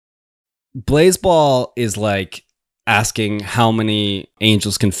Blazeball is like asking how many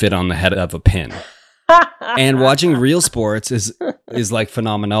angels can fit on the head of a pin. And watching real sports is like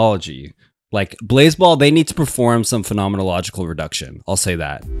phenomenology. Like Blazeball, they need to perform some phenomenological reduction. I'll say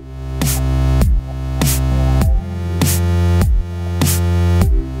that.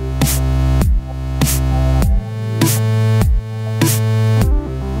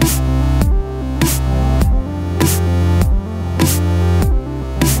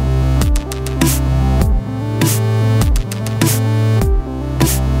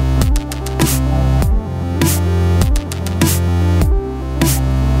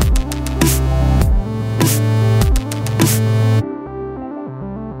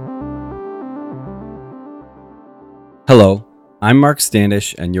 Hello, I'm Mark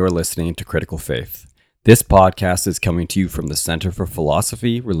Standish, and you're listening to Critical Faith. This podcast is coming to you from the Center for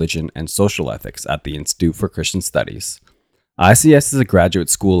Philosophy, Religion, and Social Ethics at the Institute for Christian Studies. ICS is a graduate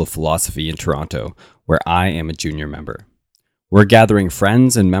school of philosophy in Toronto, where I am a junior member. We're gathering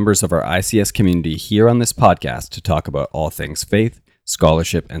friends and members of our ICS community here on this podcast to talk about all things faith,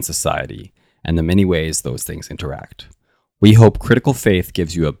 scholarship, and society, and the many ways those things interact. We hope Critical Faith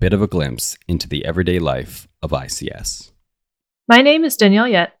gives you a bit of a glimpse into the everyday life of ICS. My name is Danielle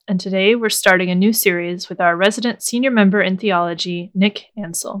Yett, and today we're starting a new series with our resident senior member in theology, Nick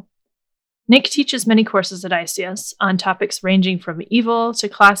Ansell. Nick teaches many courses at ICS on topics ranging from evil to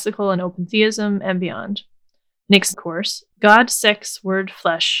classical and open theism and beyond. Nick's course, God, Sex, Word,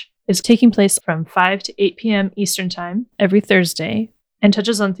 Flesh, is taking place from 5 to 8 p.m. Eastern Time every Thursday and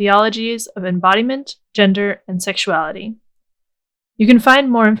touches on theologies of embodiment, gender, and sexuality. You can find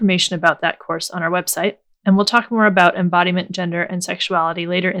more information about that course on our website, and we'll talk more about embodiment, gender, and sexuality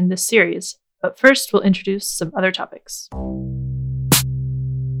later in this series. But first, we'll introduce some other topics.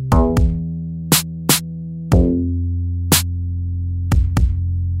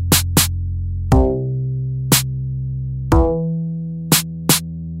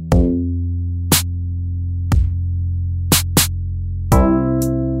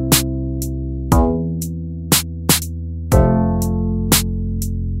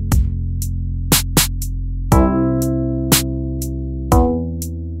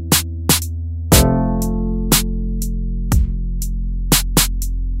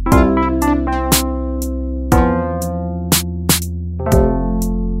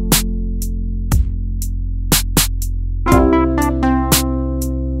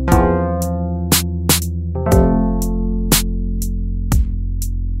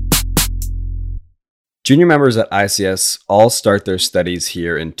 Junior members at ICS all start their studies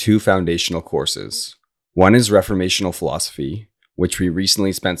here in two foundational courses. One is Reformational Philosophy, which we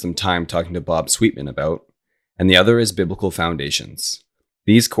recently spent some time talking to Bob Sweetman about, and the other is Biblical Foundations.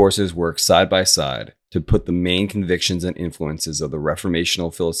 These courses work side by side to put the main convictions and influences of the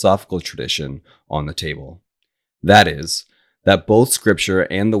Reformational philosophical tradition on the table. That is, that both Scripture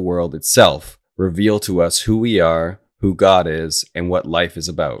and the world itself reveal to us who we are, who God is, and what life is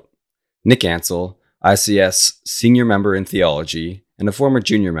about. Nick Ansell, ICS senior member in theology and a former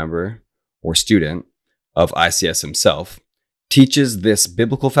junior member, or student, of ICS himself, teaches this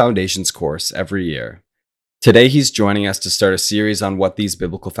Biblical Foundations course every year. Today he's joining us to start a series on what these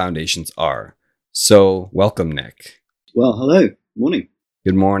Biblical Foundations are. So, welcome, Nick. Well, hello. Morning.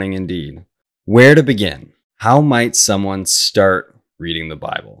 Good morning indeed. Where to begin? How might someone start reading the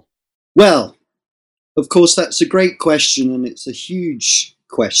Bible? Well, of course, that's a great question, and it's a huge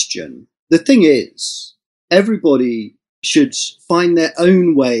question. The thing is, everybody should find their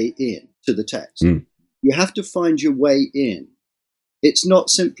own way in to the text. You have to find your way in. It's not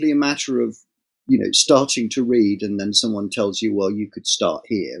simply a matter of, starting to read and then someone tells you, well, you could start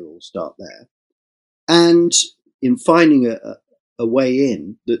here or start there. And in finding a way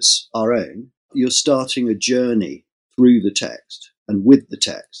in that's our own, you're starting a journey through the text and with the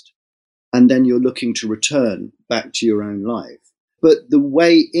text. And then you're looking to return back to your own life. But the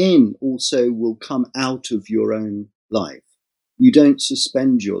way in also will come out of your own life. You don't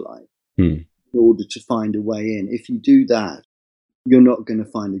suspend your life in order to find a way in. If you do that, you're not going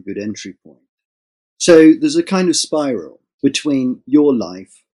to find a good entry point. So there's a kind of spiral between your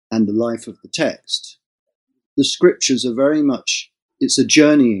life and the life of the text. The scriptures are very much, it's a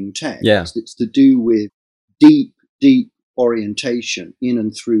journeying text. Yeah. It's to do with deep, deep orientation in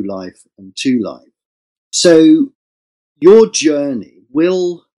and through life and to life. So your journey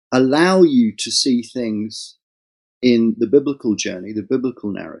will allow you to see things in the biblical journey, the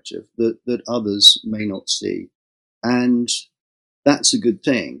biblical narrative, that others may not see. And that's a good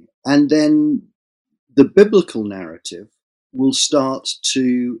thing. And then the biblical narrative will start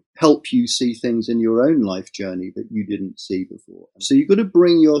to help you see things in your own life journey that you didn't see before. So you've got to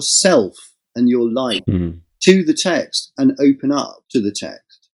bring yourself and your life to the text and open up to the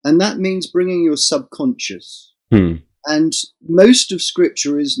text. And that means bringing your subconscious. And most of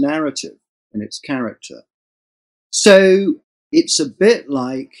scripture is narrative in its character. So it's a bit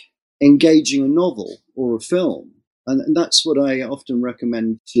like engaging a novel or a film. And that's what I often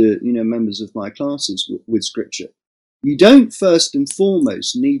recommend to, members of my classes with scripture. You don't first and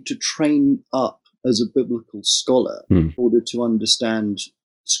foremost need to train up as a biblical scholar in order to understand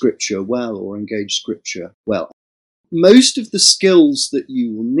scripture well or engage scripture well. Most of the skills that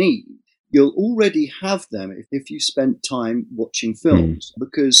you will need, you'll already have them if you spent time watching films,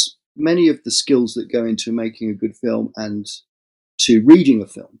 because many of the skills that go into making a good film and to reading a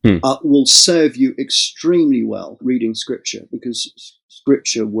film will serve you extremely well reading scripture, because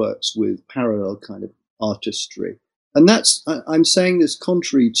scripture works with parallel kind of artistry. And I'm saying this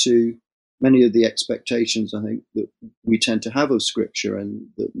contrary to many of the expectations I think that we tend to have of scripture, and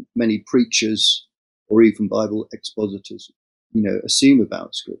that many preachers or even Bible expositors, assume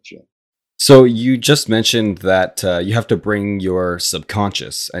about scripture. So you just mentioned that you have to bring your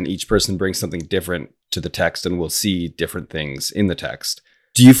subconscious, and each person brings something different to the text and will see different things in the text.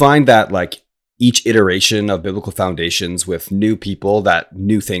 Do you find that like each iteration of Biblical Foundations with new people, that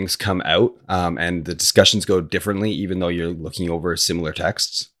new things come out and the discussions go differently, even though you're looking over similar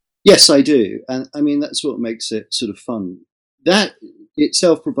texts? Yes, I do. And I mean, that's what makes it sort of fun. That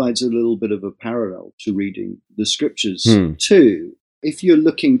itself provides a little bit of a parallel to reading the scriptures too. If you're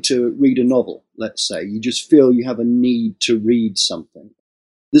looking to read a novel, let's say, you just feel you have a need to read something,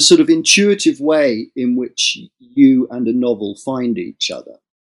 the sort of intuitive way in which you and a novel find each other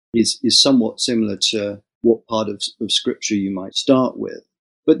is somewhat similar to what part of scripture you might start with.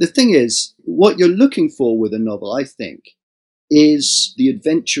 But the thing is, what you're looking for with a novel, I think, is the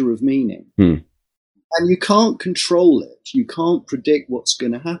adventure of meaning. And you can't control it. You can't predict what's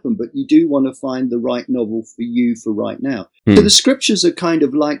going to happen, but you do want to find the right novel for you for right now. So the scriptures are kind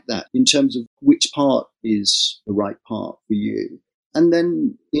of like that in terms of which part is the right part for you. And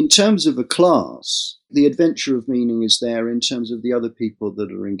then in terms of a class, the adventure of meaning is there in terms of the other people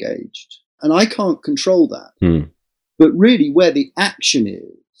that are engaged. And I can't control that. But really where the action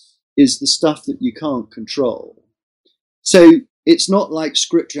is the stuff that you can't control. So it's not like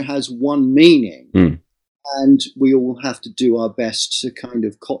scripture has one meaning and we all have to do our best to kind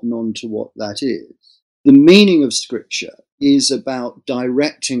of cotton on to what that is. The meaning of scripture is about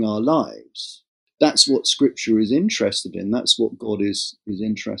directing our lives. That's what scripture is interested in. That's what God is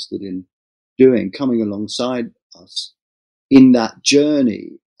interested in doing, coming alongside us in that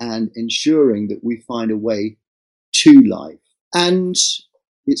journey and ensuring that we find a way to life. And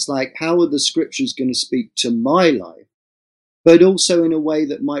it's like, how are the scriptures going to speak to my life, but also in a way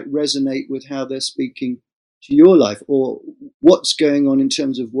that might resonate with how they're speaking to your life, or what's going on in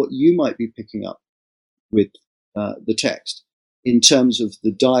terms of what you might be picking up with the text, in terms of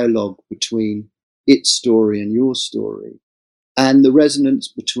the dialogue between its story and your story, and the resonance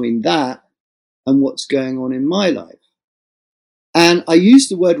between that and what's going on in my life. And I use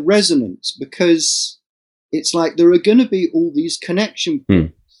the word resonance because it's like there are going to be all these connection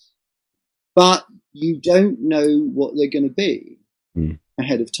points, but you don't know what they're going to be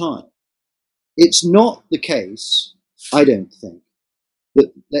ahead of time. It's not the case, I don't think,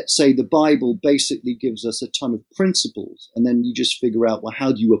 that, let's say, the Bible basically gives us a ton of principles and then you just figure out, well,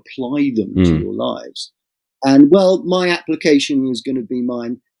 how do you apply them to your lives? And, well, my application is going to be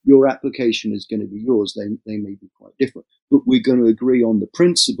mine. Your application is going to be yours. They may be quite different, but we're going to agree on the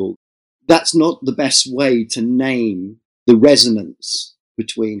principle. That's not the best way to name the resonance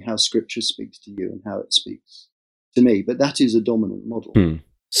between how scripture speaks to you and how it speaks to me. But that is a dominant model.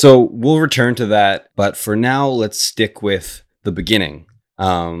 So we'll return to that. But for now, let's stick with the beginning.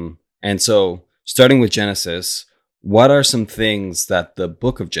 And so starting with Genesis, what are some things that the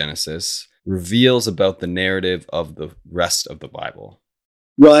book of Genesis reveals about the narrative of the rest of the Bible?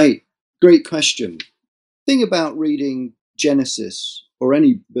 Right. Great question. The thing about reading Genesis or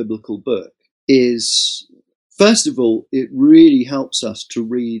any biblical book is, first of all, it really helps us to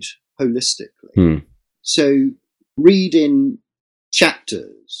read holistically. So read in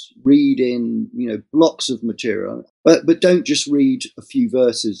chapters, read in, blocks of material, but don't just read a few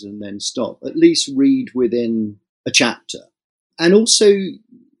verses and then stop. At least read within a chapter. And also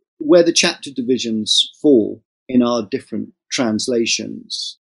where the chapter divisions fall in our different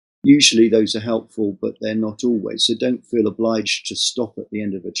translations. Usually those are helpful, but they're not always. So don't feel obliged to stop at the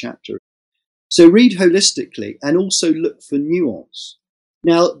end of a chapter. So read holistically and also look for nuance.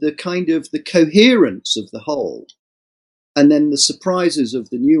 Now, the coherence of the whole and then the surprises of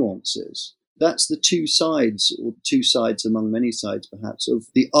the nuances. That's the two sides, or two sides among many sides perhaps, of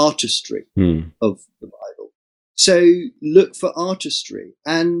the artistry of the Bible. So look for artistry.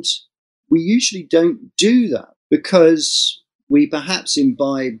 And we usually don't do that because we perhaps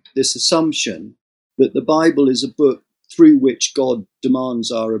imbibe this assumption that the Bible is a book through which God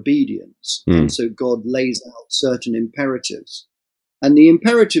demands our obedience. And so God lays out certain imperatives. And the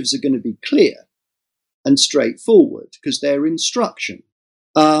imperatives are going to be clear and straightforward because they're instruction.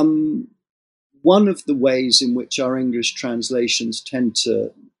 One of the ways in which our English translations tend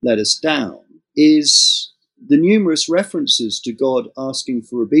to let us down is the numerous references to God asking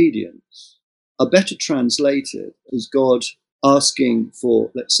for obedience are better translated as God asking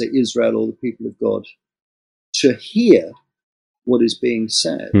for, let's say, Israel or the people of God to hear what is being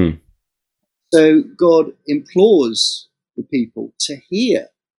said. So God implores the people to hear,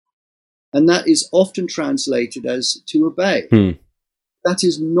 and that is often translated as to obey. That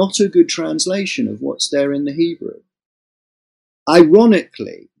is not a good translation of what's there in the Hebrew.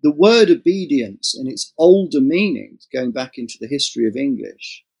 Ironically, the word obedience in its older meanings, going back into the history of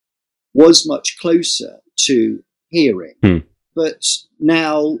English, was much closer to hearing. But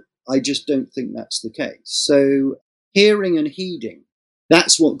now I just don't think that's the case. So hearing and heeding,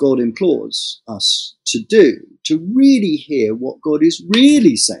 that's what God implores us to do, to really hear what God is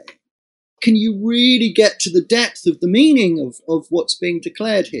really saying. Can you really get to the depth of the meaning of what's being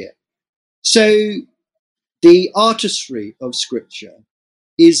declared here? So the artistry of Scripture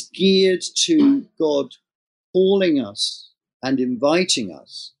is geared to God calling us and inviting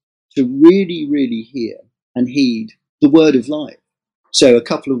us to really, really hear and heed the word of life. So a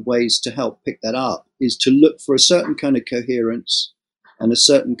couple of ways to help pick that up is to look for a certain kind of coherence and a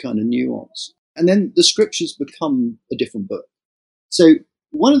certain kind of nuance. And then the Scriptures become a different book. So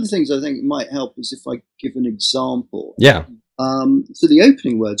one of the things I think might help is if I give an example. Yeah. So the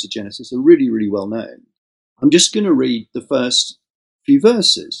opening words of Genesis are really, really well known. I'm just going to read the first few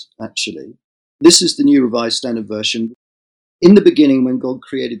verses, actually. This is the New Revised Standard Version. In the beginning, when God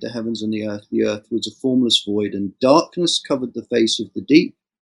created the heavens and the earth was a formless void, and darkness covered the face of the deep,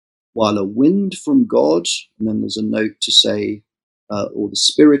 while a wind from God, and then there's a note to say, or the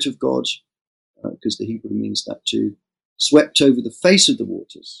Spirit of God, because the Hebrew means that too, swept over the face of the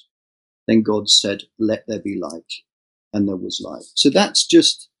waters. Then God said, "Let there be light," and there was light. So that's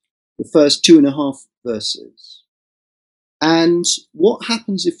just the first 2.5 verses. And what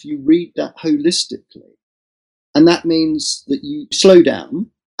happens if you read that holistically? And that means that you slow down,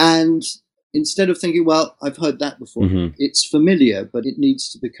 and instead of thinking, well, I've heard that before, it's familiar, but it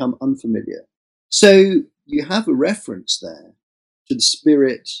needs to become unfamiliar. So you have a reference there to the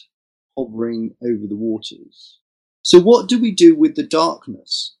Spirit hovering over the waters. So what do we do with the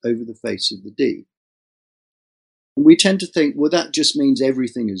darkness over the face of the deep? And we tend to think, well, that just means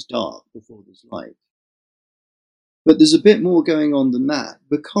everything is dark before there's light. But there's a bit more going on than that,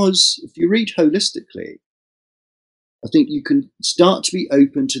 because if you read holistically, I think you can start to be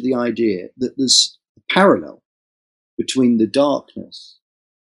open to the idea that there's a parallel between the darkness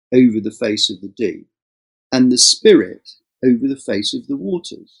over the face of the deep and the Spirit over the face of the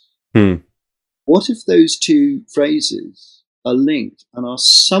waters. What if those two phrases are linked and are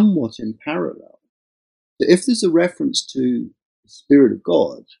somewhat in parallel? So if there's a reference to the Spirit of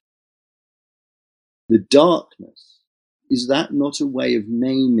God, the darkness, is that not a way of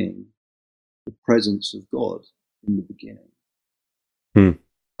naming the presence of God in the beginning?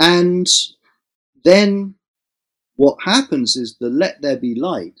 And then what happens is the "let there be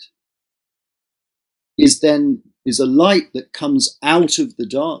light" is a light that comes out of the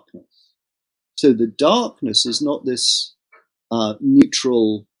darkness. So the darkness is not this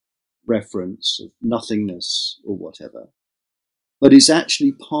neutral reference of nothingness or whatever, but is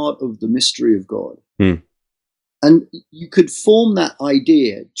actually part of the mystery of God. And you could form that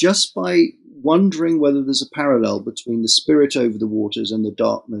idea just by wondering whether there's a parallel between the Spirit over the waters and the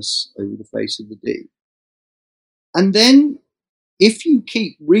darkness over the face of the deep. And then if you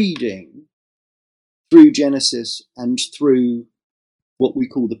keep reading through Genesis and through what we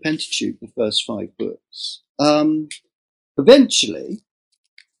call the Pentateuch, the first 5 books, eventually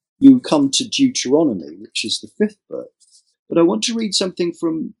you come to Deuteronomy, which is the 5th book. But I want to read something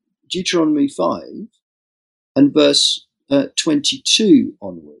from Deuteronomy 5 and verse 22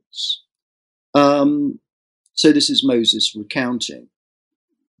 onwards. So this is Moses recounting.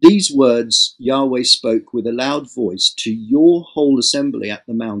 These words Yahweh spoke with a loud voice to your whole assembly at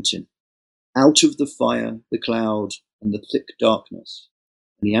the mountain, out of the fire, the cloud, and the thick darkness.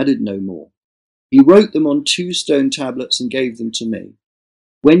 And he added no more. He wrote them on 2 stone tablets and gave them to me.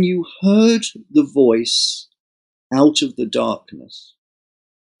 When you heard the voice out of the darkness.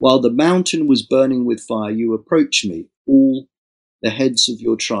 While the mountain was burning with fire, you approached me, all the heads of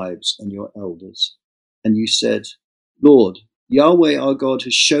your tribes and your elders. And you said, Lord, Yahweh our God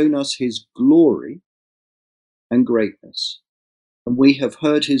has shown us his glory and greatness, and we have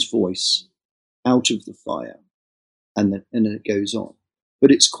heard his voice out of the fire. And then it goes on.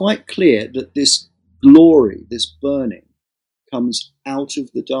 But it's quite clear that this glory, this burning, comes out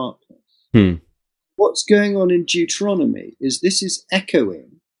of the darkness. What's going on in Deuteronomy is this is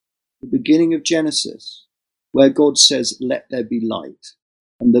echoing the beginning of Genesis, where God says, let there be light.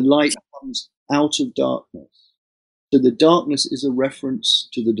 And the light comes out of darkness. So the darkness is a reference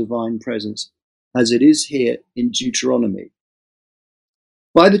to the divine presence, as it is here in Deuteronomy.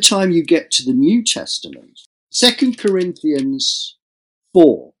 By the time you get to the New Testament, 2 Corinthians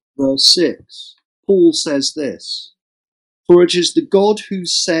 4, verse 6, Paul says this, for it is the God who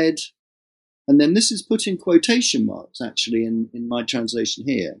said, and then this is put in quotation marks actually in my translation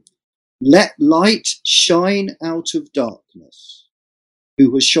here, let light shine out of darkness,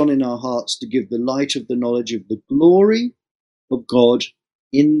 who has shone in our hearts to give the light of the knowledge of the glory of God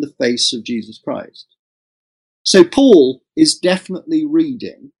in the face of Jesus Christ. So Paul is definitely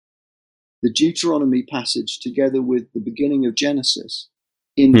reading the Deuteronomy passage together with the beginning of Genesis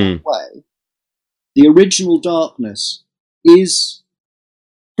in that way. The original darkness is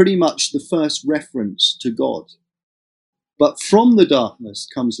pretty much the first reference to God. But from the darkness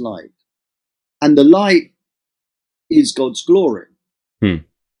comes light. And the light is God's glory.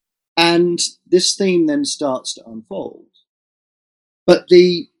 And this theme then starts to unfold. But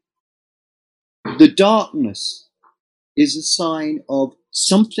the darkness is a sign of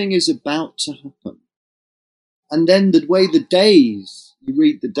something is about to happen. And then the way the days, you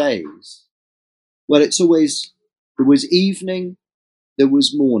read the days, well, it's always, there was evening, there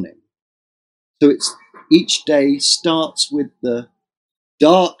was morning. So it's each day starts with the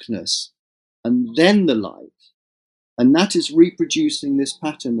darkness and then the light. And that is reproducing this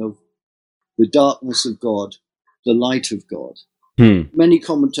pattern of the darkness of God, the light of God. Many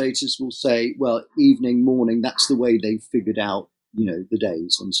commentators will say, well, evening, morning, that's the way they figured out, the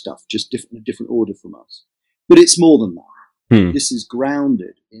days and stuff, just a different order from us. But it's more than that. This is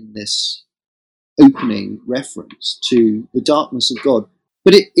grounded in this opening reference to the darkness of God.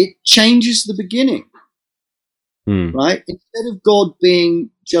 But it changes the beginning, right? Instead of God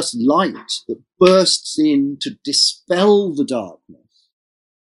being just light that bursts in to dispel the darkness,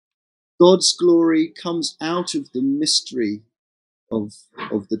 God's glory comes out of the mystery of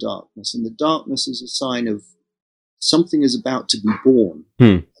the darkness. And the darkness is a sign of something is about to be born.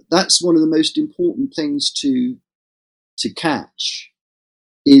 That's one of the most important things to catch,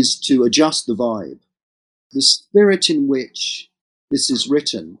 is to adjust the vibe. The spirit in which this is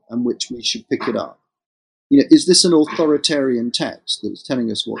written and which we should pick it up. Is this an authoritarian text that's telling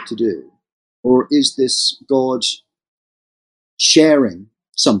us what to do? Or is this God sharing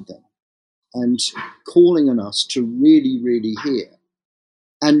something and calling on us to really, really hear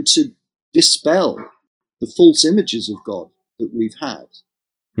and to dispel the false images of God that we've had?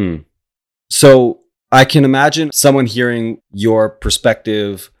 So I can imagine someone hearing your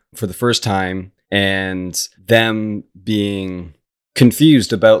perspective for the first time and them being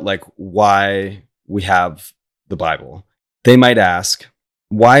confused about why we have the Bible. They might ask,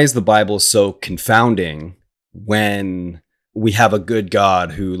 why is the Bible so confounding when we have a good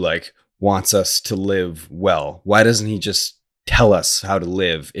God who wants us to live well? Why doesn't he just tell us how to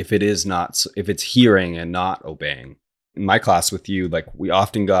live if it's hearing and not obeying? In my class with you, we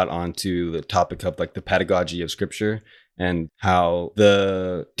often got onto the topic of the pedagogy of scripture and how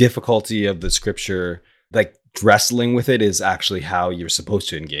the difficulty of the scripture, wrestling with it, is actually how you're supposed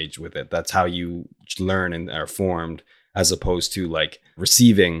to engage with it. That's how you learn and are formed, as opposed to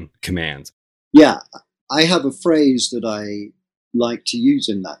receiving commands. Yeah, I have a phrase that I like to use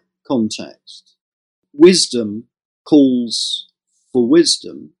in that context. Wisdom calls for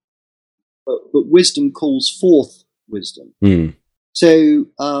wisdom, but wisdom calls forth wisdom. So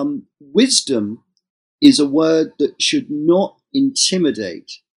wisdom is a word that should not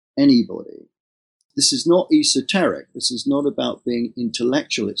intimidate anybody. This is not esoteric. This is not about being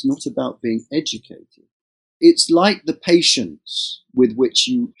intellectual. It's not about being educated. It's like the patience with which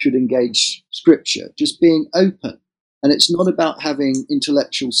you should engage scripture, just being open. And it's not about having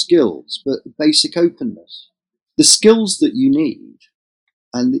intellectual skills, but basic openness. The skills that you need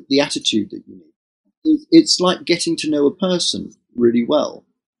and the attitude that you need. It's like getting to know a person really well.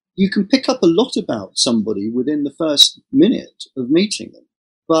 You can pick up a lot about somebody within the first minute of meeting them,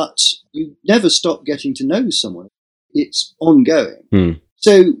 but you never stop getting to know someone. It's ongoing.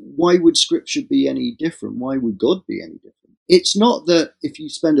 So why would Scripture be any different? Why would God be any different? It's not that if you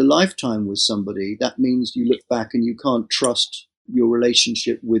spend a lifetime with somebody, that means you look back and you can't trust your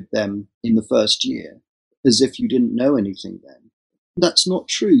relationship with them in the first year, as if you didn't know anything then. That's not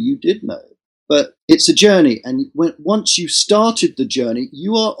true. You did know. But it's a journey. And once you've started the journey,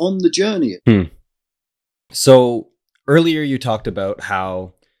 you are on the journey. So earlier you talked about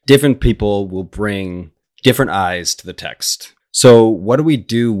how different people will bring different eyes to the text. So what do we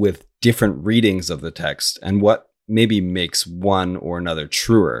do with different readings of the text, and what maybe makes one or another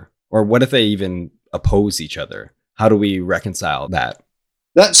truer? Or what if they even oppose each other? How do we reconcile that?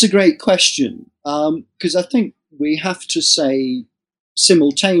 That's a great question, because I think we have to say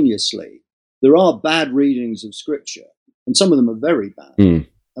simultaneously, there are bad readings of Scripture, and some of them are very bad,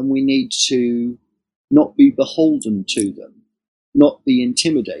 and we need to not be beholden to them, not be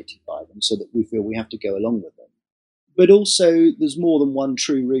intimidated by them so that we feel we have to go along with them. But also, there's more than one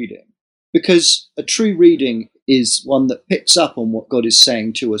true reading, because a true reading is one that picks up on what God is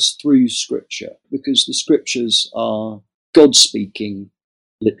saying to us through Scripture, because the Scriptures are God-speaking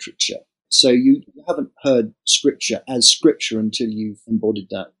literature. So you haven't heard Scripture as Scripture until you've embodied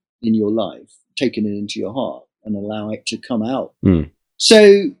that in your life, taken it into your heart and allow it to come out.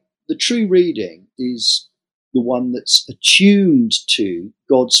 So the true reading is the one that's attuned to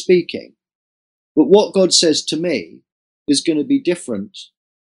God speaking. But what God says to me is going to be different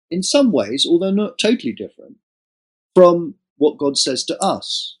in some ways, although not totally different, from what God says to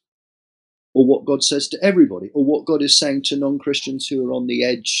us, or what God says to everybody, or what God is saying to non-Christians who are on the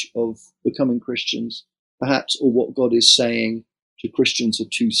edge of becoming Christians, perhaps, or what God is saying to Christians who are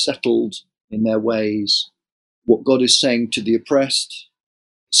too settled in their ways, what God is saying to the oppressed.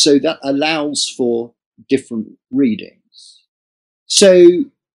 So that allows for different readings. So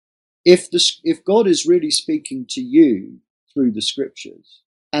if God is really speaking to you through the Scriptures,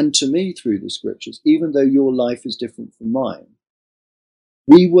 and to me through the Scriptures, even though your life is different from mine,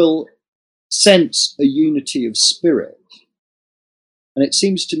 we will sense a unity of spirit. And it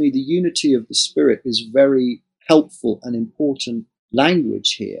seems to me the unity of the Spirit is very helpful and important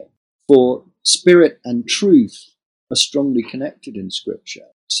language here, for spirit and truth are strongly connected in Scripture.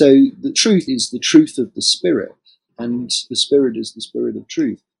 So the truth is the truth of the Spirit, and the Spirit is the Spirit of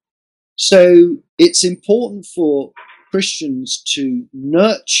truth. So it's important for Christians to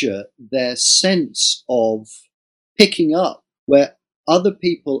nurture their sense of picking up where other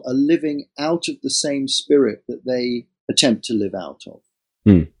people are living out of the same spirit that they attempt to live out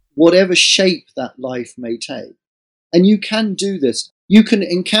of, whatever shape that life may take. And you can do this. You can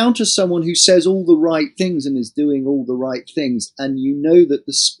encounter someone who says all the right things and is doing all the right things, and you know that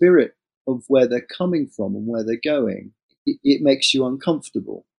the spirit of where they're coming from and where they're going, it makes you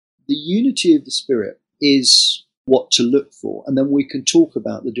uncomfortable. The unity of the Spirit is what to look for, and then we can talk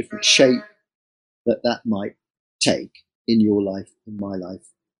about the different shape that might take in your life, in my life,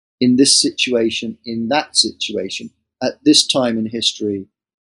 in this situation, in that situation, at this time in history,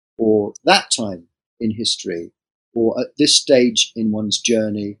 or that time in history, or at this stage in one's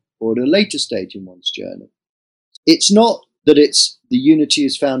journey, or at a later stage in one's journey. It's not that it's the unity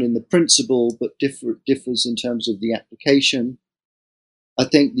is found in the principle, but differs in terms of the application. I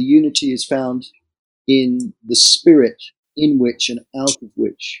think the unity is found in the spirit in which and out of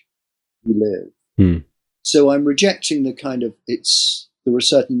which we live. So I'm rejecting the kind of, there are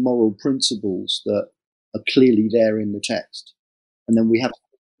certain moral principles that are clearly there in the text, and then we have to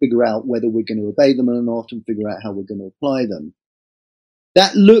figure out whether we're going to obey them or not, and figure out how we're going to apply them.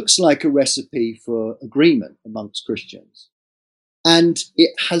 That looks like a recipe for agreement amongst Christians. And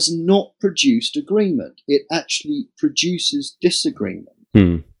it has not produced agreement. It actually produces disagreement.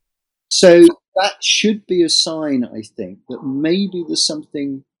 So that should be a sign, I think, that maybe there's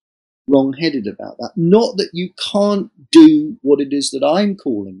something wrong-headed about that. Not that you can't do what it is that I'm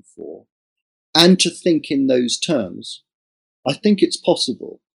calling for and to think in those terms. I think it's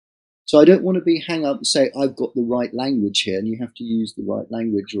possible. So I don't want to be hung up and say, I've got the right language here and you have to use the right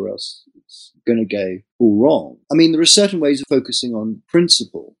language or else it's going to go all wrong. I mean, there are certain ways of focusing on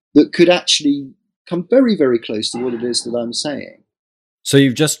principle that could actually come very, very close to what it is that I'm saying. So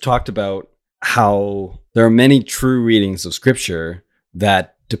you've just talked about how there are many true readings of Scripture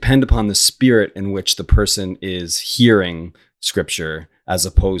that depend upon the spirit in which the person is hearing Scripture, as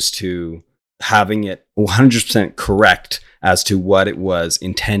opposed to having it 100% correct as to what it was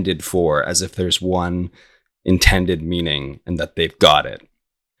intended for, as if there's one intended meaning and that they've got it.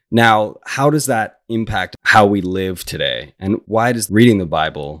 Now, how does that impact how we live today? And why does reading the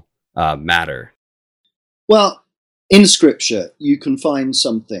Bible matter? Well, in Scripture, you can find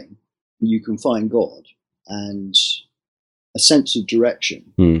something. You can find God. And a sense of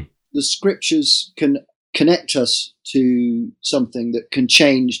direction. The scriptures can connect us to something that can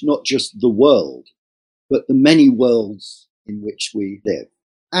change not just the world, but the many worlds in which we live.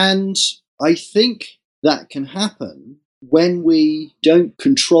 And I think that can happen when we don't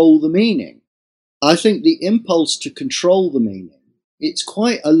control the meaning. I think the impulse to control the meaning, it's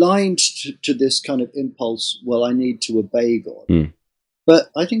quite aligned to this kind of impulse, well, I need to obey God. But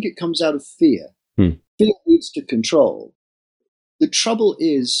I think it comes out of fear. Fear leads to control. The trouble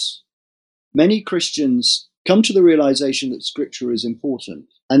is, many Christians come to the realization that Scripture is important,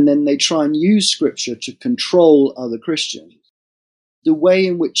 and then they try and use Scripture to control other Christians. The way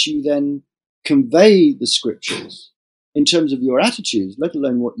in which you then convey the Scriptures, in terms of your attitudes, let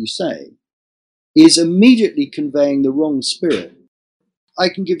alone what you say, is immediately conveying the wrong spirit. I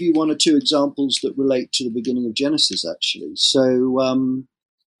can give you one or two examples that relate to the beginning of Genesis, actually. So,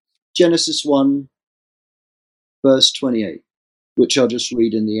 Genesis 1, verse 28, which I'll just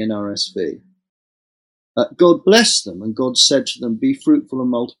read in the NRSV. God blessed them, and God said to them, "Be fruitful and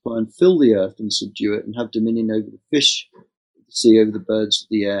multiply, and fill the earth and subdue it, and have dominion over the fish of the sea, over the birds of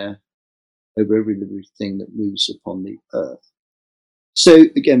the air, over every living thing that moves upon the earth." So,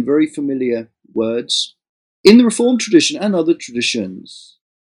 again, very familiar words. In the Reformed tradition and other traditions,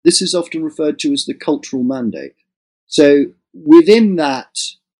 this is often referred to as the cultural mandate. So, within that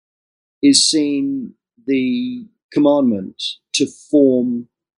is seen the commandment to form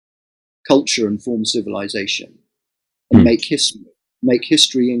culture and form civilization and make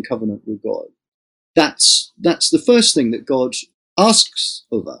history in covenant with God. That's the first thing that God asks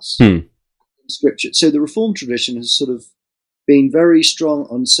of us in Scripture. So the Reformed tradition has sort of been very strong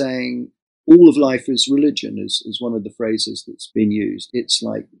on saying all of life is religion, is one of the phrases that's been used. It's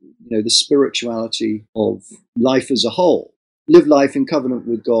like, the spirituality of life as a whole. Live life in covenant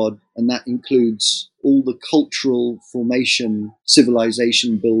with God, and that includes all the cultural formation,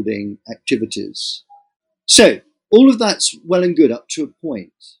 civilization building activities. So, all of that's well and good up to a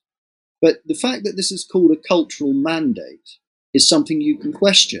point. But the fact that this is called a cultural mandate is something you can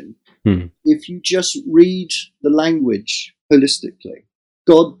question if you just read the language holistically.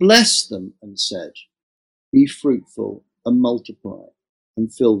 God blessed them and said, "Be fruitful and multiply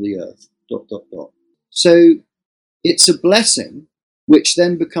and fill the earth, ... So, it's a blessing, which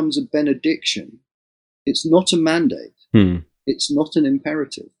then becomes a benediction. It's not a mandate. It's not an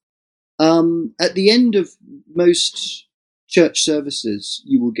imperative. At the end of most church services,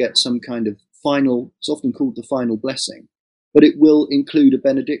 you will get some kind of final, it's often called the final blessing, but it will include a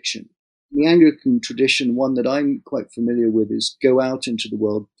benediction. In the Anglican tradition, one that I'm quite familiar with is "Go out into the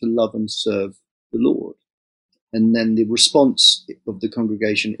world to love and serve the Lord." And then the response of the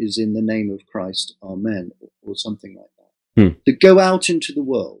congregation is "In the name of Christ, Amen," or something like that. To go out into the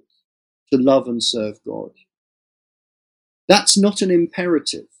world to love and serve God. That's not an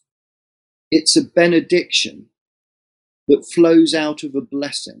imperative. It's a benediction that flows out of a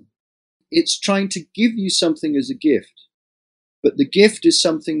blessing. It's trying to give you something as a gift, but the gift is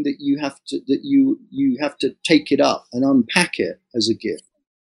something that you have to take it up and unpack it as a gift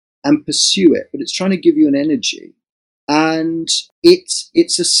and pursue it. But it's trying to give you an energy, and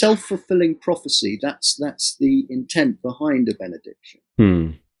it's a self-fulfilling prophecy. That's the intent behind a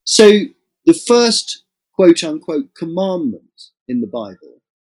benediction. So the first quote unquote commandment in the Bible,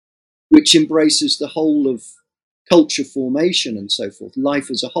 which embraces the whole of culture formation and so forth,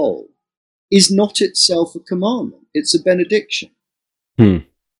 life as a whole, is not itself a commandment. It's a benediction.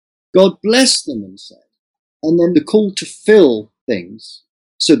 God blessed them and said, and then the call to fill things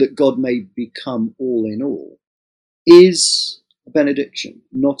so that God may become all in all is a benediction,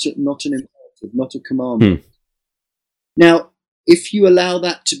 not an imperative, not a commandment. Now, if you allow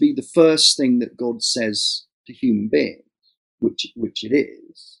that to be the first thing that God says to human beings, which it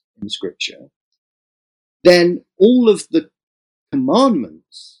is in Scripture, then all of the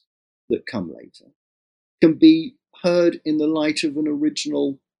commandments that come later can be heard in the light of an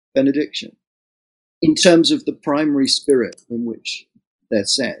original benediction in terms of the primary spirit in which they're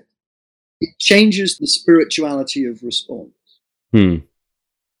said. It changes the spirituality of response.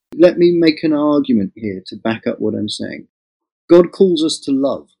 Let me make an argument here to back up what I'm saying. God calls us to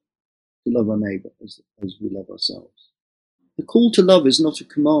love our neighbour as we love ourselves. The call to love is not a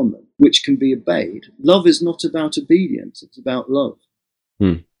commandment which can be obeyed. Love is not about obedience, it's about love.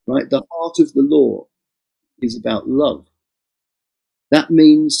 Right? The heart of the law is about love. That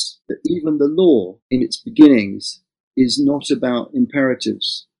means that even the law in its beginnings is not about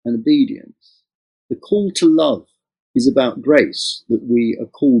imperatives and obedience. The call to love is about grace that we are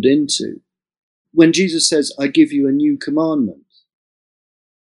called into. When Jesus says, "I give you a new commandment,"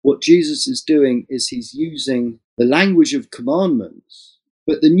 what Jesus is doing is he's using the language of commandments.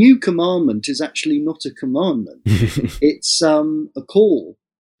 But the new commandment is actually not a commandment. It's a call.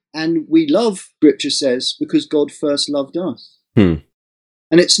 And we love, Scripture says, because God first loved us. And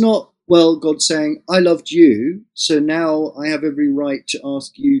it's not, well, God saying, I loved you, so now I have every right to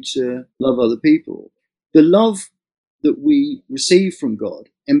ask you to love other people. The love that we receive from God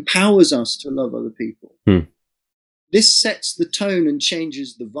empowers us to love other people. This sets the tone and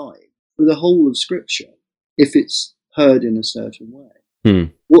changes the vibe for the whole of Scripture if it's heard in a certain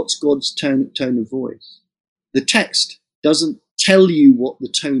way. What's God's tone of voice? The text doesn't tell you what the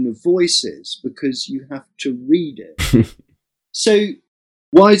tone of voice is because you have to read it. So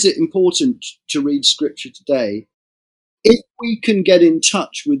why is it important to read Scripture today? If we can get in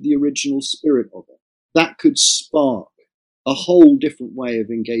touch with the original spirit of it, that could spark a whole different way of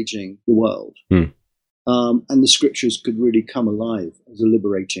engaging the world. And the Scriptures could really come alive as a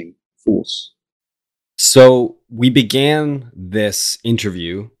liberating force. So we began this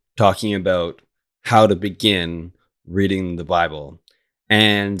interview talking about how to begin reading the Bible,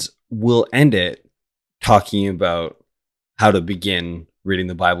 and we'll end it talking about how to begin reading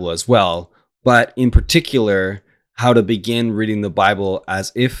the Bible as well, but in particular, how to begin reading the Bible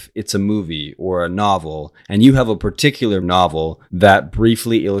as if it's a movie or a novel. And you have a particular novel that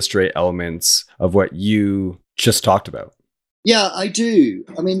briefly illustrate elements of what you just talked about. Yeah, I do.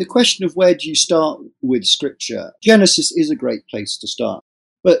 I mean, the question of where do you start with Scripture? Genesis is a great place to start.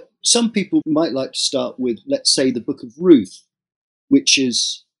 But some people might like to start with, let's say, the book of Ruth, which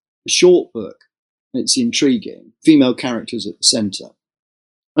is a short book. It's intriguing. Female characters at the center.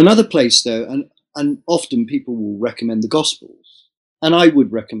 Another place, though, and often people will recommend the Gospels. And I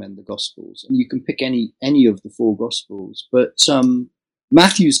would recommend the Gospels. And you can pick any of the 4 Gospels. But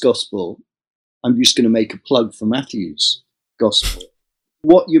Matthew's Gospel, I'm just going to make a plug for Matthew's Gospel.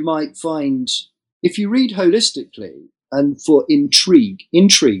 What you might find, if you read holistically, and for intrigue,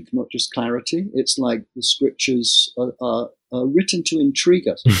 not just clarity, it's like the Scriptures are written to intrigue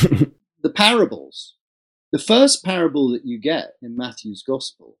us. The parables. The first parable that you get in Matthew's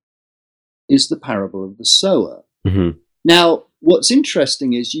Gospel is the parable of the sower. Now, what's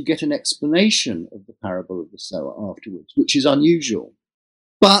interesting is you get an explanation of the parable of the sower afterwards, which is unusual.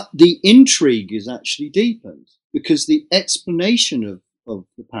 But the intrigue is actually deepened because the explanation of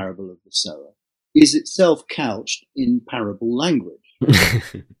the parable of the sower is itself couched in parable language.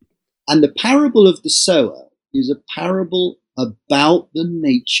 And the parable of the sower is a parable about the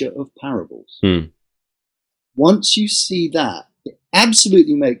nature of parables. Once you see that, it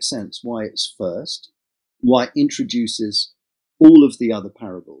absolutely makes sense why it's first, why it introduces all of the other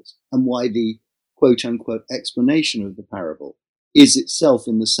parables, and why the quote-unquote explanation of the parable is itself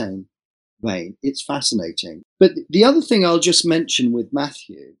in the same vein. It's fascinating. But the other thing I'll just mention with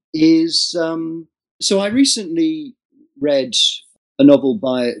Matthew is, so I recently read a novel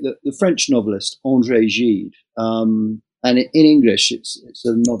by the French novelist André Gide, and in English it's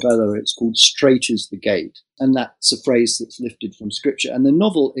a novella. It's called Straight is the Gate, and that's a phrase that's lifted from Scripture. And the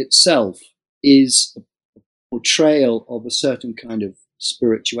novel itself is a portrayal of a certain kind of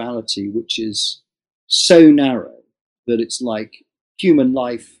spirituality which is so narrow that it's like human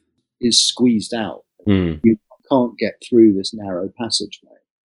life is squeezed out. You can't get through this narrow passageway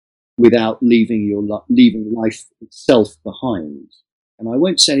without leaving life itself behind. And I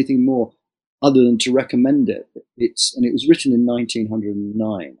won't say anything more other than to recommend it. It was written in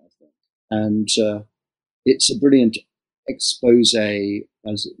 1909, I think, and it's a brilliant expose,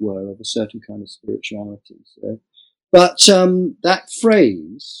 as it were, of a certain kind of spirituality. So, but that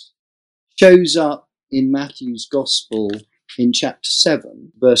phrase shows up in Matthew's Gospel in chapter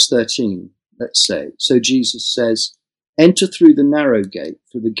 7, verse 13, let's say. So Jesus says, "Enter through the narrow gate,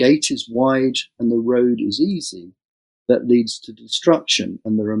 for the gate is wide and the road is easy that leads to destruction,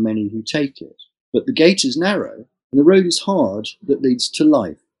 and there are many who take it. But the gate is narrow and the road is hard that leads to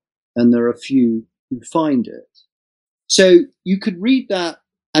life, and there are few who find it." So you could read that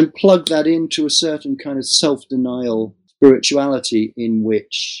and plug that into a certain kind of self-denial spirituality in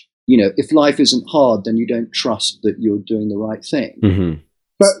which, if life isn't hard, then you don't trust that you're doing the right thing.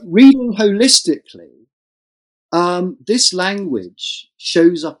 But reading holistically, this language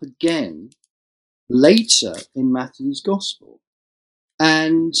shows up again later in Matthew's Gospel.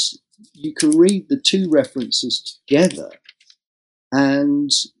 And you can read the 2 references together, and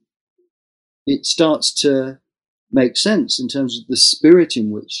it starts to make sense in terms of the spirit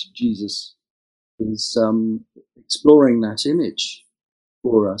in which Jesus is exploring that image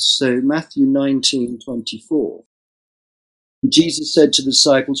for us. So Matthew 19:24. Jesus said to the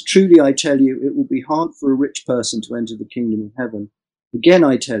disciples, "Truly I tell you, it will be hard for a rich person to enter the kingdom of heaven. Again,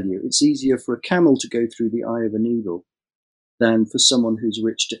 I tell you, it's easier for a camel to go through the eye of a needle than for someone who's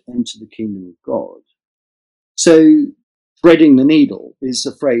rich to enter the kingdom of God. So threading the needle is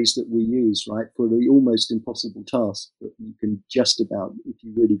a phrase that we use, right, for the almost impossible task that you can just about, if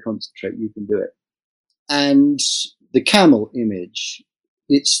you really concentrate, you can do it. And the camel image,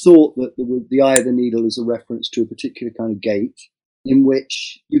 it's thought that the eye of the needle is a reference to a particular kind of gate in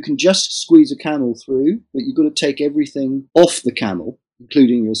which you can just squeeze a camel through, but you've got to take everything off the camel,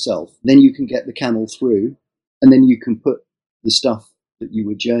 including yourself. Then you can get the camel through, and then you can put the stuff that you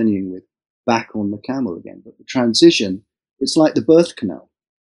were journeying with back on the camel again. But the transition, it's like the birth canal.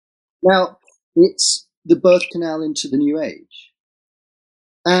 Now, it's the birth canal into the new age.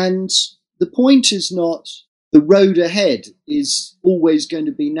 And the point is not the road ahead is always going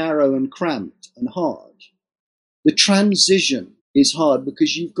to be narrow and cramped and hard. The transition is hard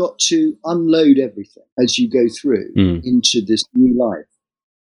because you've got to unload everything as you go through into this new life.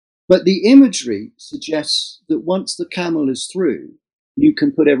 But the imagery suggests that once the camel is through, you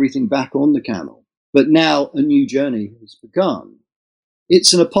can put everything back on the camel. But now a new journey has begun.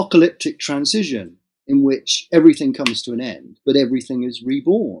 It's an apocalyptic transition in which everything comes to an end, but everything is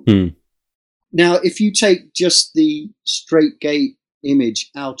reborn. Now, if you take just the straight gate image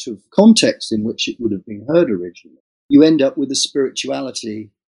out of context in which it would have been heard originally, you end up with a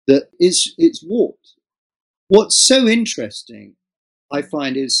spirituality that it's warped. What's so interesting, I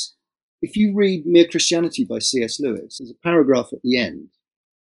find, is if you read Mere Christianity by C.S. Lewis, there's a paragraph at the end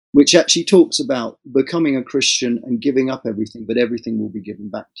which actually talks about becoming a Christian and giving up everything, but everything will be given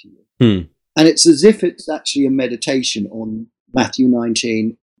back to you. And it's as if it's actually a meditation on Matthew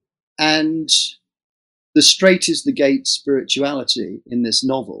 19. And the straight is the gate spirituality in this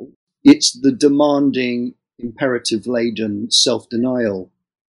novel. It's the demanding, imperative-laden self-denial.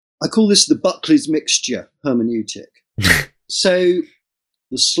 I call this the Buckley's mixture hermeneutic. So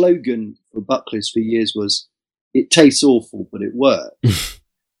the slogan for Buckley's for years was, "It tastes awful, but it works."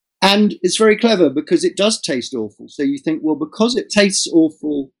 And it's very clever because it does taste awful. So you think, well, because it tastes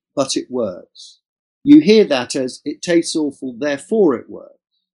awful, but it works. You hear that as, it tastes awful, therefore it works.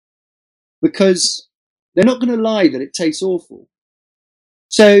 Because they're not going to lie that it tastes awful.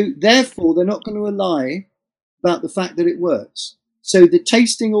 So therefore, they're not going to lie about the fact that it works. So the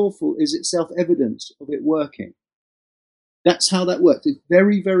tasting awful is itself evidence of it working. That's how that works. It's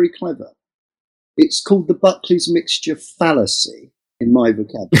very, very clever. It's called the Buckley's mixture fallacy in my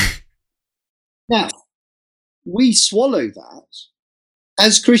vocabulary. Now, we swallow that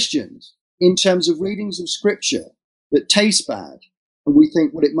as Christians in terms of readings of scripture that taste bad, and we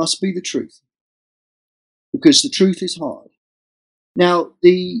think, well, it must be the truth because the truth is hard. Now,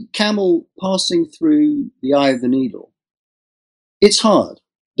 the camel passing through the eye of the needle, it's hard.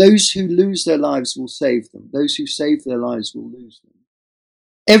 Those who lose their lives will save them. Those who save their lives will lose them.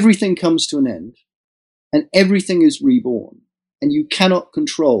 Everything comes to an end, and everything is reborn, and you cannot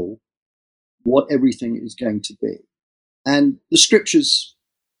control what everything is going to be. And the scriptures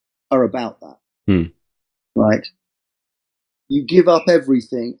are about that, right? You give up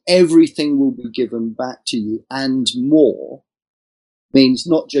everything, everything will be given back to you, and more. Means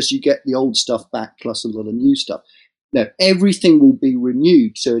not just you get the old stuff back plus a lot of new stuff. No, everything will be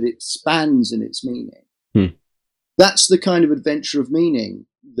renewed so it expands in its meaning. That's the kind of adventure of meaning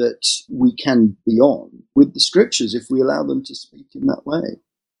that we can be on with the scriptures if we allow them to speak in that way.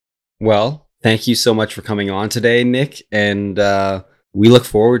 Well, thank you so much for coming on today, Nick. And we look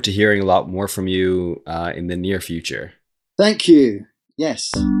forward to hearing a lot more from you in the near future. Thank you.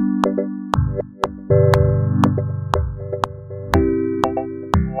 Yes.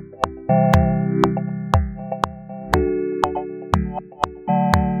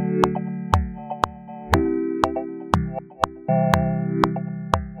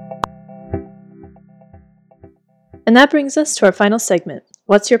 And that brings us to our final segment,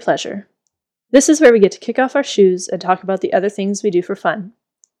 What's Your Pleasure? This is where we get to kick off our shoes and talk about the other things we do for fun.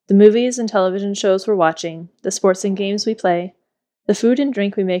 The movies and television shows we're watching, the sports and games we play, the food and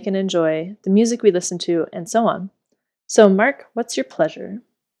drink we make and enjoy, the music we listen to, and so on. So, Mark, what's your pleasure?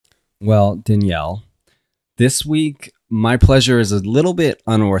 Well, Danielle, this week, my pleasure is a little bit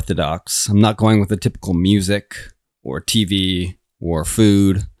unorthodox. I'm not going with the typical music or TV or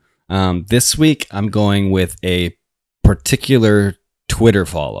food. This week, I'm going with a particular Twitter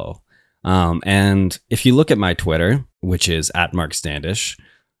follow. And if you look at my Twitter, which is @MarkStandish,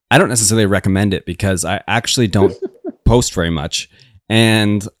 I don't necessarily recommend it because I actually don't post very much.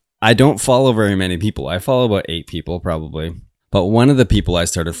 And I don't follow very many people. I follow about 8 people probably. But one of the people I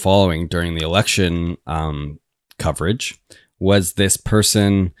started following during the election coverage was this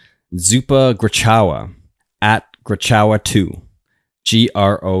person, Zupa Grachawa, @Grachawa2.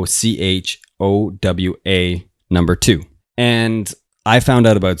 GROCHOWA number 2. And I found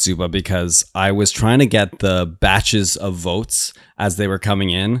out about Zupa because I was trying to get the batches of votes as they were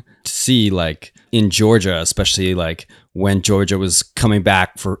coming in to see, like, in Georgia, especially like when Georgia was coming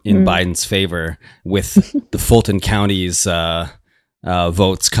back in Biden's favor with the Fulton County's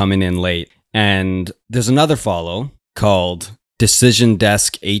votes coming in late. And there's another follow called Decision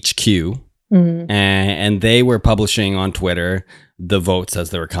Desk HQ, and they were publishing on Twitter the votes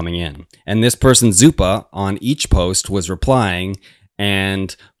as they were coming in. And this person, Zupa, on each post was replying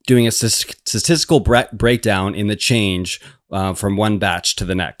and doing a statistical breakdown in the change from one batch to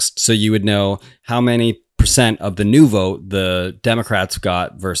the next. So you would know how many % of the new vote the Democrats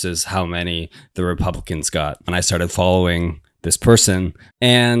got versus how many the Republicans got. And I started following this person,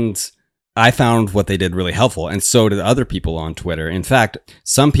 and I found what they did really helpful, and so did other people on Twitter. In fact,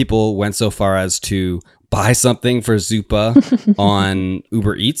 some people went so far as to buy something for Zupa on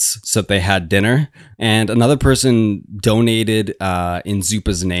Uber Eats so that they had dinner, and another person donated in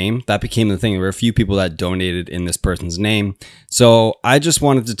Zupa's name. That became the thing. There were a few people that donated in this person's name. So I just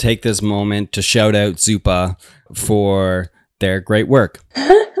wanted to take this moment to shout out Zupa for their great work.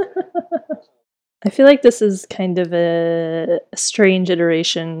 I feel like this is kind of a strange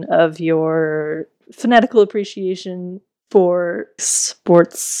iteration of your fanatical appreciation for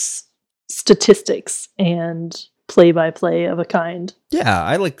sports statistics and play-by-play of a kind. Yeah,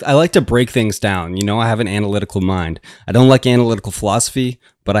 I like to break things down. You know, I have an analytical mind. I don't like analytical philosophy,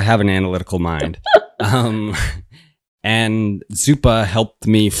 but I have an analytical mind. And Zupa helped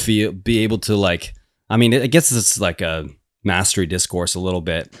me be able to, like, I mean, I guess it's like a mastery discourse a little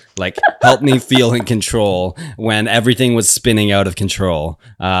bit, like help me feel in control when everything was spinning out of control.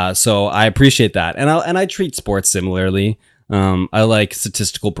 So I appreciate that. And I treat sports similarly. I like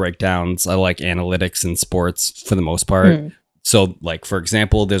statistical breakdowns. I like analytics in sports for the most part. So, like, for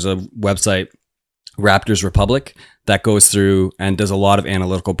example, there's a website, Raptors Republic, that goes through and does a lot of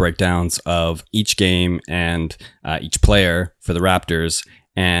analytical breakdowns of each game and each player for the Raptors.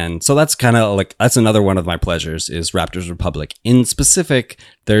 And so that's kind of like, that's another one of my pleasures is Raptors Republic. In specific,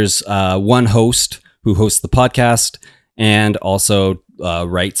 there's one host who hosts the podcast and also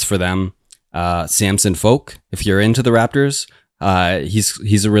writes for them, Samson Folk. If you're into the Raptors,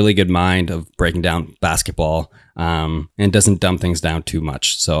 he's a really good mind of breaking down basketball and doesn't dumb things down too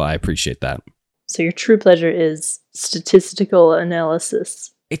much. So I appreciate that. So your true pleasure is statistical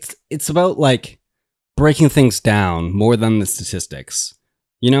analysis. It's about, like, breaking things down more than the statistics.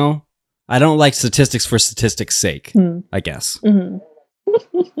 You know, I don't like statistics for statistics' sake, I guess.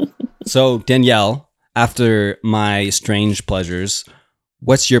 So, Danielle, after my strange pleasures,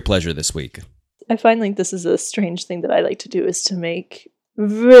 what's your pleasure this week? I find like this is a strange thing that I like to do, is to make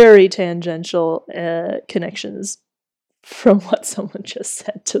very tangential connections from what someone just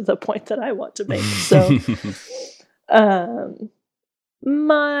said to the point that I want to make. So,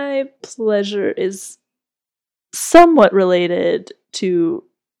 my pleasure is somewhat related to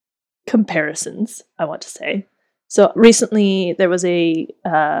comparisons, I want to say. So recently there was a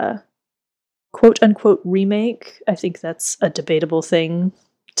quote unquote remake. I think that's a debatable thing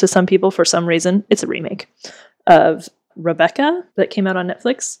to some people for some reason. It's a remake of Rebecca that came out on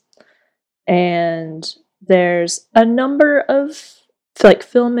Netflix. And there's a number of like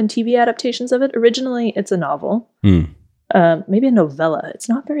film and TV adaptations of it. Originally it's a novel. Maybe a novella. It's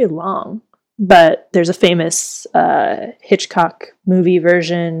not very long. But there's a famous Hitchcock movie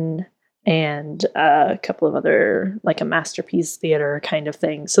version and a couple of other, like a Masterpiece Theater kind of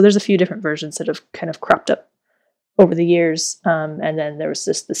thing. So there's a few different versions that have kind of cropped up over the years. And then there was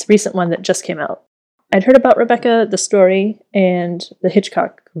this recent one that just came out. I'd heard about Rebecca, the story, and the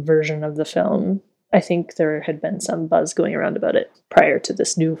Hitchcock version of the film. I think there had been some buzz going around about it prior to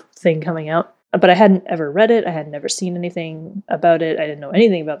this new thing coming out. But I hadn't ever read it. I had never seen anything about it. I didn't know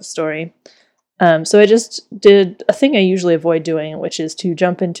anything about the story. So I just did a thing I usually avoid doing, which is to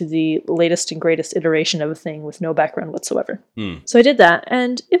jump into the latest and greatest iteration of a thing with no background whatsoever. So I did that,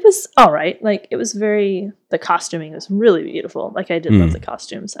 and it was all right. Like, it was the costuming was really beautiful. Like, I did love the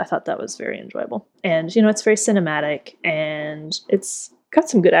costumes. I thought that was very enjoyable. And, you know, it's very cinematic, and it's got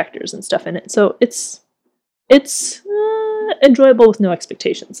some good actors and stuff in it. So it's enjoyable with no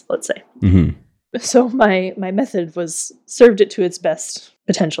expectations, let's say. So my method served it to its best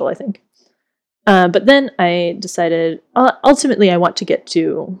potential, I think. But then I decided, ultimately I want to get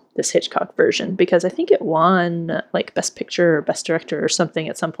to this Hitchcock version because I think it won like Best Picture or Best Director or something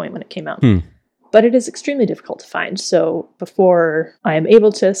at some point when it came out. But it is extremely difficult to find. So before I am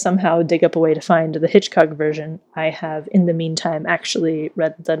able to somehow dig up a way to find the Hitchcock version, I have in the meantime actually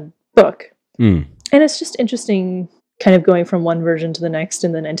read the book. And it's just interesting kind of going from one version to the next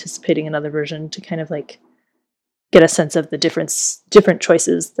and then anticipating another version to kind of like get a sense of the different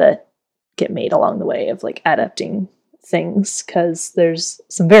choices that get made along the way of like adapting things, because there's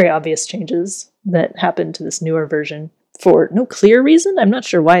some very obvious changes that happen to this newer version for no clear reason. I'm not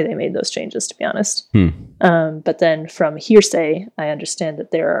sure why they made those changes, to be honest. But then from hearsay, I understand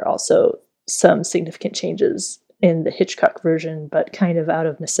that there are also some significant changes in the Hitchcock version, but kind of out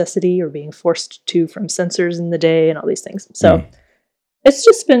of necessity or being forced to from censors in the day and all these things. So it's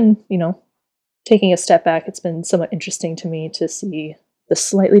just been, taking a step back, it's been somewhat interesting to me to see the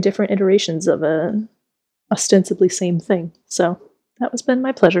slightly different iterations of a ostensibly same thing. So that has been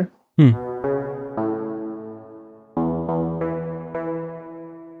my pleasure.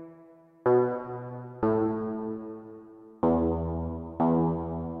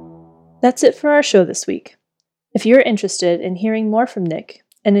 That's it for our show this week. If you're interested in hearing more from Nick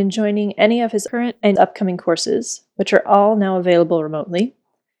and in joining any of his current and upcoming courses, which are all now available remotely,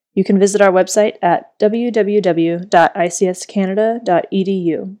 you can visit our website at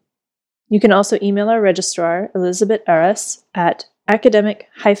www.icscanada.edu. You can also email our registrar, Elizabeth Arras, at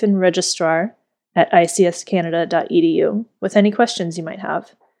academic-registrar@icscanada.edu with any questions you might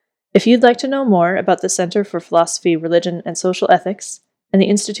have. If you'd like to know more about the Center for Philosophy, Religion, and Social Ethics and the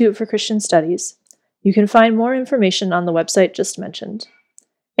Institute for Christian Studies, you can find more information on the website just mentioned.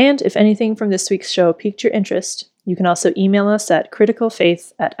 And if anything from this week's show piqued your interest, you can also email us at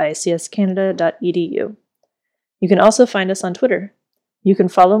criticalfaith@icscanada.edu. You can also find us on Twitter. You can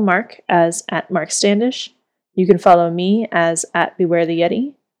follow Mark as @MarkStandish, you can follow me as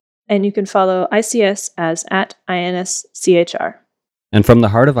 @BewareTheYeti, and you can follow ICS as @INSCHR. And from the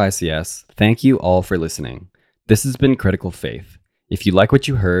heart of ICS, thank you all for listening. This has been Critical Faith. If you like what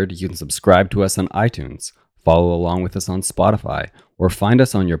you heard, you can subscribe to us on iTunes, follow along with us on Spotify, or find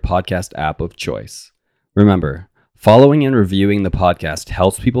us on your podcast app of choice. Remember, following and reviewing the podcast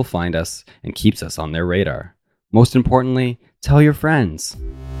helps people find us and keeps us on their radar. Most importantly, tell your friends.